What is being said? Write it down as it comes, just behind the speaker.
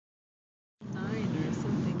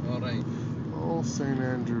All right. Oh, St.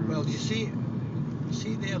 Andrews. Well, you see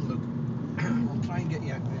there, look. I'll try and get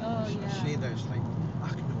you. Oh, yeah. See this, like,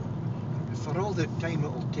 no. For all the time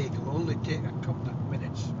it'll only take a couple of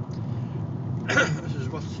minutes. This is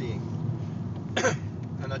worth seeing.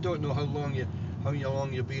 And I don't know how long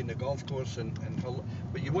you'll be in the golf course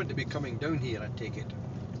but you want to be coming down here, I take it.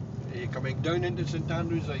 Are you coming down into St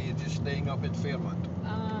Andrews, or are you just staying up at Fairmont?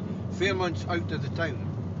 Fairmont's out of the town.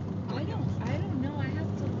 I don't know. I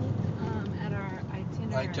have to look at our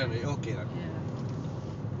itinerary. Okay. Yeah.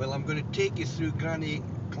 Well, I'm going to take you through Granny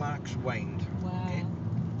Clark's Wind. Wow. Okay?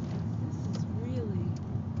 This is really.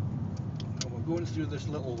 And we're going through this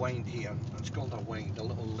little wind here. It's called a wind, a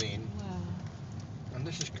little lane. Wow. And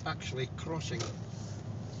this is actually crossing.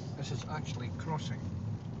 This is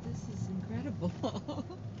incredible.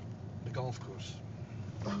 the golf course.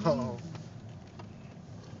 Oh.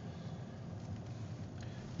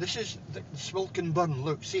 This is the Swilcan Burn.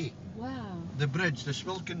 Look, see. Wow. The bridge, the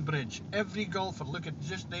Swilcan Bridge. Every golfer, look at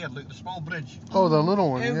just there, look, the small bridge. Oh, the little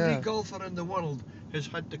one, Every yeah. golfer in the world has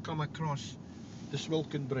had to come across the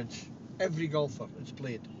Swilcan Bridge. Every golfer has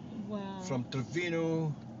played. Wow. From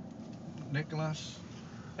Trevino, Nicholas,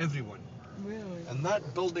 everyone. Really? And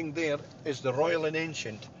that building there is the Royal and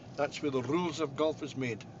Ancient. That's where the rules of golf is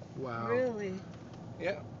made. Wow. Really?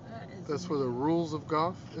 Yeah. That's where the rules of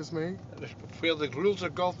golf is made? Where the rules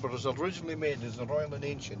of golf was originally made is the Royal and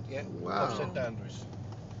Ancient, yeah? Wow. Of St Andrews.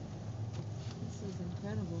 This is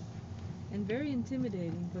incredible. And very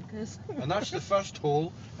intimidating because... And that's the first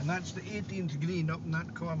hole, and that's the 18th green up in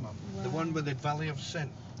that corner. Wow. The one with the Valley of Sin.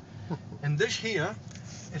 And this here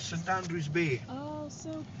is St Andrews Bay. Oh,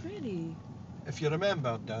 so pretty. If you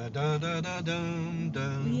remember, da da da da dum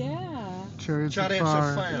dum. Yeah. Chariots of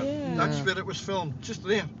Fire. Yeah. That's where it was filmed, just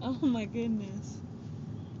there. Oh my goodness.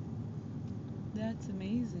 That's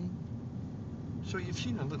amazing. So you've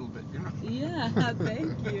seen a little bit, you know? Yeah,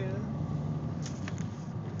 thank you.